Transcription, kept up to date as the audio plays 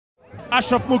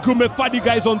Ashraf Mugume,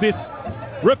 Fadiga is on this.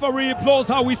 Referee blows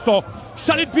how we saw.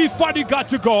 Shall it be Fadiga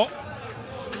to go?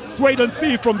 Let's wait and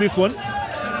see from this one.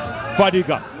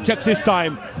 Fadiga checks his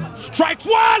time. Strikes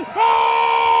one!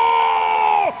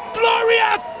 Oh!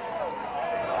 Glorious!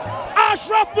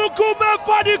 Ashraf Mugume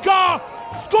Fadiga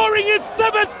scoring his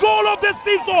 7th goal of the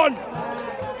season.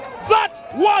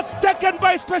 That was taken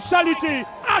by speciality.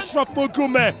 Ashraf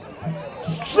Mugume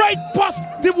straight past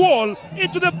the wall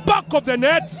into the back of the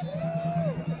net.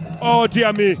 Oh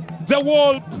dear me, the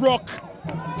wall broke.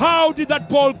 How did that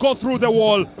ball go through the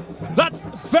wall? That's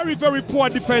very, very poor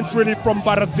defense really from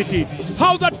Barra City.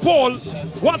 How that ball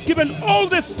was given all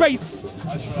the space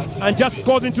and just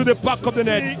goes into the back of the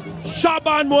net.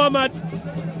 Shaban Mohammed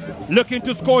looking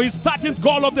to score his 13th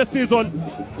goal of the season.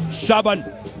 Shaban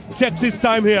checks his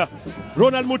time here.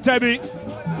 Ronald Mutebi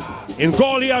in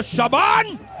goal here.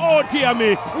 Shaban! Oh dear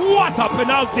me, what a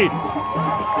penalty!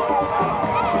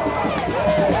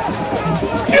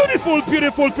 Beautiful,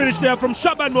 beautiful finish there from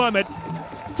Shaban Mohammed.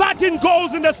 13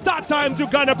 goals in the StarTimes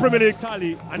Uganda Premier League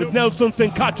tally. And with Nelson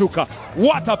Senkatuka,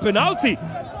 what a penalty!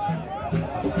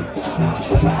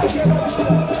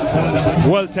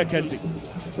 Well taken.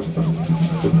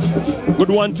 Good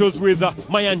one-twos with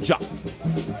Mayanja.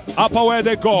 Up where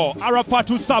they go.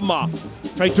 Arafatu Sama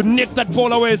trying to nick that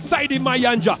ball away. Saidi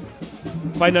Mayanja.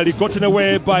 Finally gotten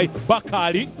away by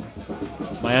Bakari.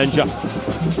 Mayanja.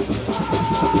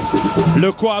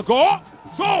 Lukwago.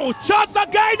 Oh, chance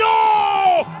again.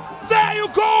 Oh! There you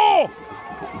go.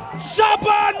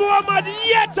 Shaban Muhammad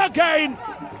yet again.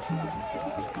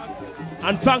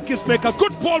 And Tankis make a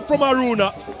good ball from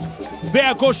Aruna.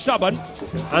 There goes Shaban.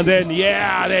 And then,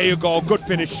 yeah, there you go. Good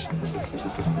finish.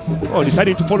 Oh,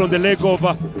 deciding to fall on the leg of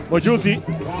Mojuzi.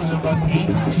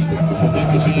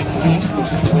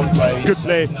 Good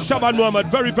play. Shaban Muhammad,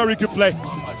 very, very good play.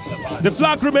 The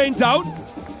flag remains down,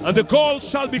 and the goal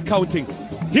shall be counting.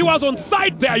 He was on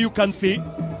side there, you can see.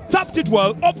 Tapped it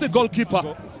well, off the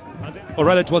goalkeeper. Or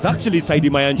rather, it was actually Saidi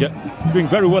Mayanja. Doing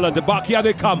very well at the back. Here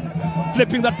they come.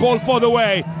 Flipping that ball further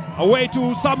away. Away to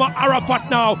Usama Arafat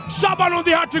now. Shaban on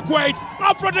the hat-trick wait.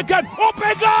 Up front again.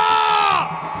 Opega!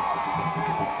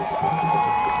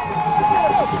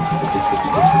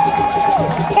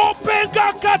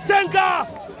 Opega Katenga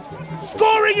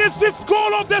scoring his 5th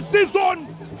goal of the season.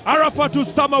 Arafat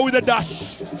Usama with a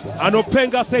dash. And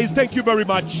Openga says thank you very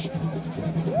much.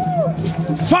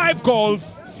 5 goals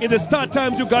in the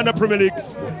StarTimes Uganda Premier League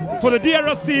for the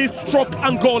DRC stroke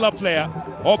Angola player.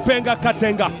 Openga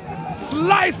Katenga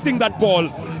slicing that ball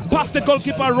past the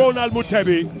goalkeeper Ronald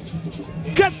Mutebi.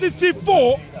 KCC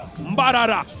 4,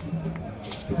 Mbarara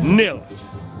 0.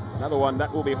 It's another one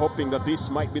that will be hoping that this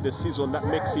might be the season that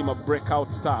makes him a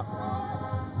breakout star.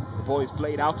 The ball is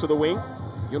played out to the wing.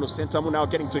 Yunus Sentamu now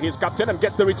getting to his captain and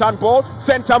gets the return ball.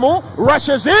 Sentamu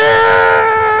rushes in!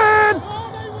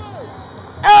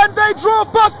 And they draw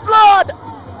first blood!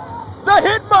 The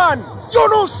hitman,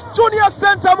 Yunus Junior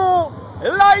Sentamu,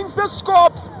 lines the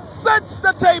scopes, sets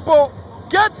the table,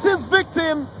 gets his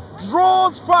victim,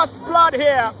 draws first blood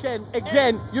here.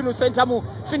 Again, Yunus Sentamu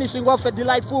finishing off a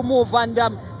delightful move and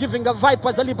giving a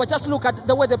Vipers a lead. But just look at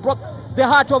the way they broke the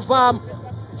heart of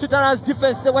Chitara's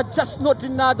defense. They were just not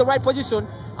in the right position.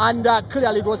 And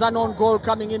clearly it was an own goal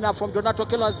coming in from Donato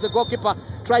Kello as the goalkeeper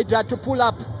tried to pull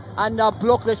up and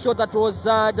block the shot that was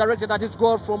directed at his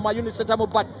goal from Yunus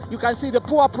Sentamu. But you can see the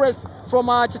poor press from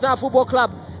Chitara Football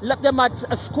Club left them at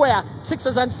a square,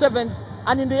 6s and 7s,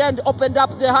 and in the end opened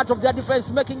up the heart of their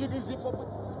defense, making it easy for...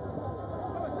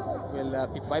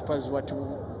 Well, if Vipers were to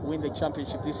win the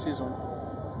championship this season,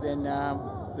 then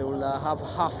they will have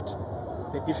halved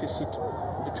the deficit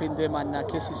between them and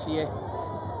KCCA.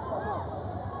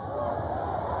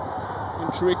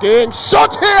 Intriguing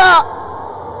shot here!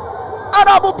 And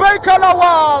Abu Bakr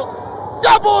Lawal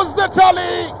doubles the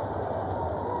tally!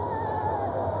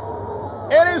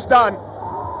 It is done.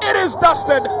 It is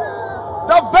dusted.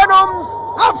 The Venoms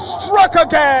have struck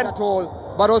again. At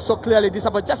all, but also clearly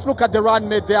disappointed. Just look at the run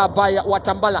made there by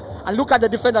Watambala, and look at the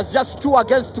defenders, just 2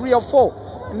 against 3 or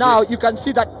 4. Now you can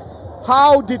see that.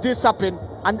 How did this happen?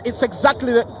 And it's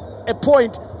exactly a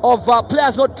point of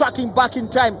players not tracking back in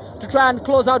time to try and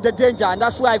close out the danger, and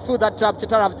that's where I feel that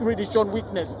Chitara have really shown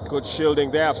weakness. Good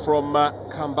shielding there from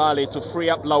Kambali to free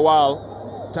up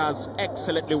Lawal. Does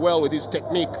excellently well with his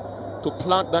technique to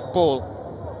plant that ball.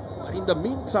 But in the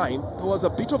meantime, there was a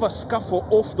bit of a scuffle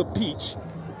off the pitch.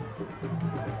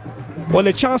 Well,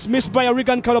 a chance missed by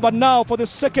Regan Kalo, but now for the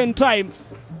second time,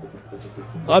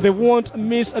 they won't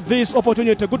miss this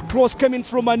opportunity. Good cross coming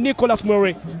from Nicholas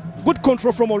Murray. Good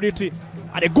control from Oriti.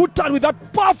 And a good turn with that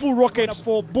powerful rocket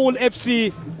for Bull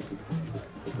FC.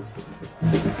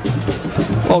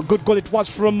 Oh, good goal it was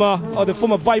from the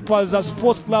former Vipers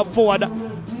Sports Club forward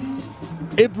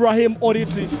Ibrahim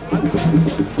Oriti.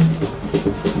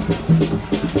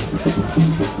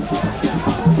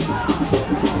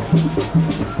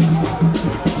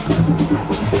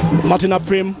 Martin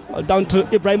Aprim down to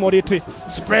Ibrahim Oriti.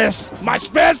 Space, much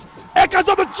space. Ekers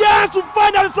of the chance to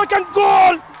find out the second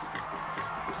goal.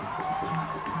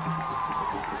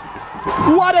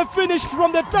 What a finish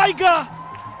from the Tiger.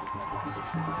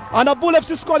 And Abul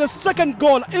FC scored the second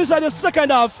goal inside the second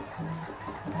half.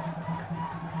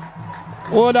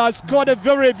 Well, scored a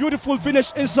very beautiful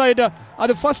finish inside at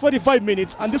the first 45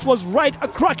 minutes. And this was right a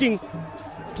cracking.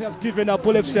 It has given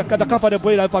Abul FC the cover the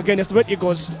ball up against the Red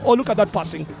Eagles. Oh, look at that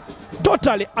passing.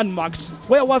 Totally unmarked.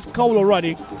 Where was Kaulo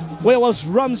running? Where was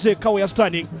Ramsey Kawaya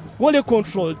standing? Well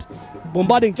controlled.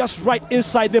 Bombarding just right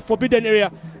inside the forbidden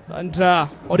area. And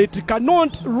Oriti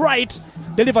cannot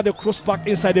deliver the cross back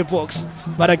inside the box.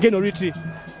 But again, Oriti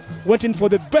went in for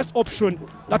the best option.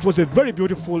 That was a very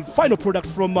beautiful final product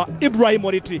from Ibrahim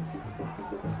Oriti.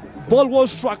 Ball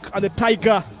was struck and the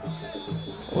Tiger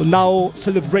will now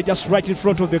celebrate just right in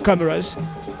front of the cameras.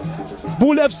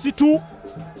 Bull FC 2,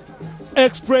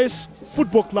 Express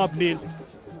Football Club 0.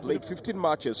 Played 15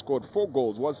 matches, scored 4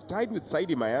 goals, was tied with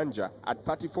Saidi Mayanja at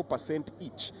 34%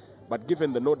 each. But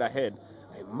given the nod ahead,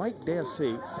 I might dare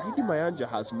say Saidi Mayanja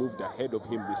has moved ahead of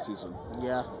him this season.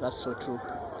 Yeah, that's so true.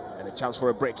 And a chance for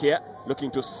a break here.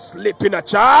 Looking to slip in a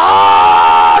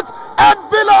chance. And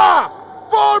Villa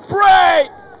fall prey.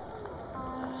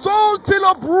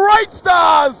 Saltillo Bright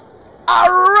Stars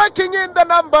are raking in the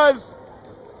numbers.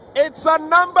 It's a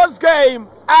numbers game.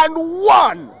 And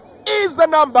 1 is the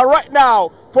number right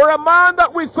now for a man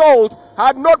that we thought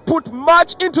had not put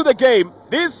much into the game.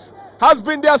 This has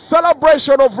been their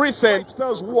celebration of recent.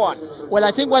 Stars 1. Well,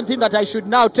 I think one thing that I should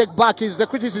now take back is the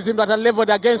criticism that I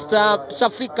leveled against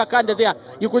Shafiq Kakande there.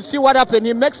 You could see what happened.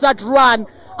 He makes that run,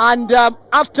 and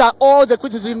after all the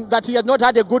criticism that he had not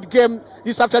had a good game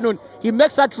this afternoon, he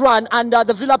makes that run, and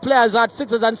the Villa players at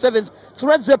 6s and 7s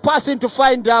threads the pass in to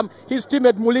find his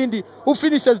teammate Mulindi, who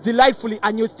finishes delightfully,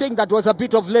 and you think that was a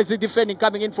bit of lazy defending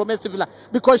coming in from SC Villa,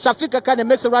 because Shafiq Kakande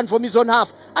makes a run from his own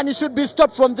half, and he should be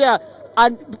stopped from there.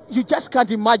 And you just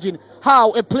can't imagine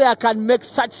how a player can make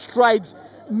such strides,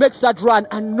 makes that run,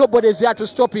 and nobody's there to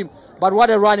stop him. But what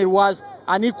a run it was,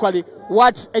 and equally,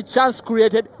 what a chance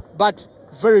created, but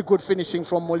very good finishing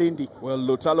from Molindi. Well,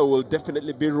 Lotalo will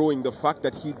definitely be ruining the fact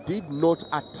that he did not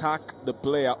attack the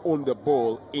player on the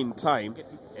ball in time.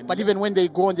 But even when they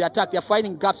go on the attack, they're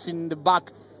finding gaps in the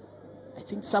back. I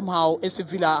think somehow SC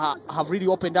Villa have really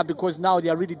opened up, because now they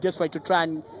are really desperate to try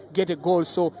and get a goal,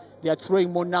 so they are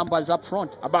throwing more numbers up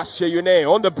front. Abbas Cheyune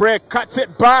on the break, cuts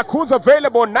it back. Who's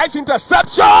available? Nice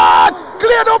interception!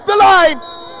 Cleared off the line!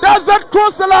 Does that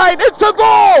cross the line? It's a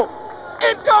goal!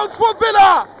 It counts for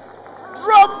Villa!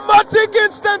 Dramatic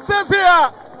instances here,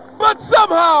 but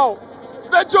somehow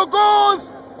the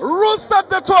Jogos roost at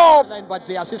the top. But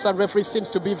the assistant referee seems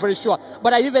to be very sure.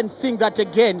 But I even think that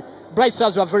again, Bright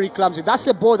Stars were very clumsy. That's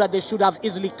a ball that they should have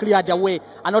easily cleared away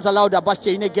and not allowed Abbas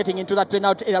Cheyune getting into that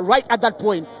penalty area. Right at that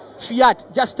point, Fiat,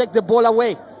 just take the ball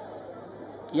away.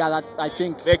 Yeah, that I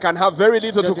think they can have very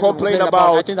little to complain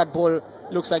about. I think that ball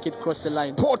looks like it crossed the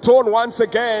line. Spot on once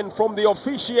again from the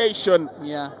officiation.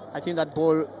 Yeah, I think that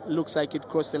ball looks like it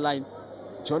crossed the line.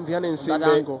 John Vianney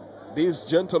Nsimbe, these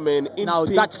gentlemen in now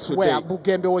pink that's today. where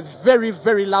Bugembe was very,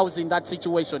 very lousy in that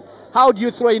situation. How do you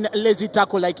throw in a lazy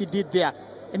tackle like he did there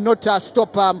and not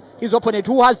stop his opponent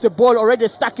who has the ball already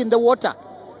stuck in the water?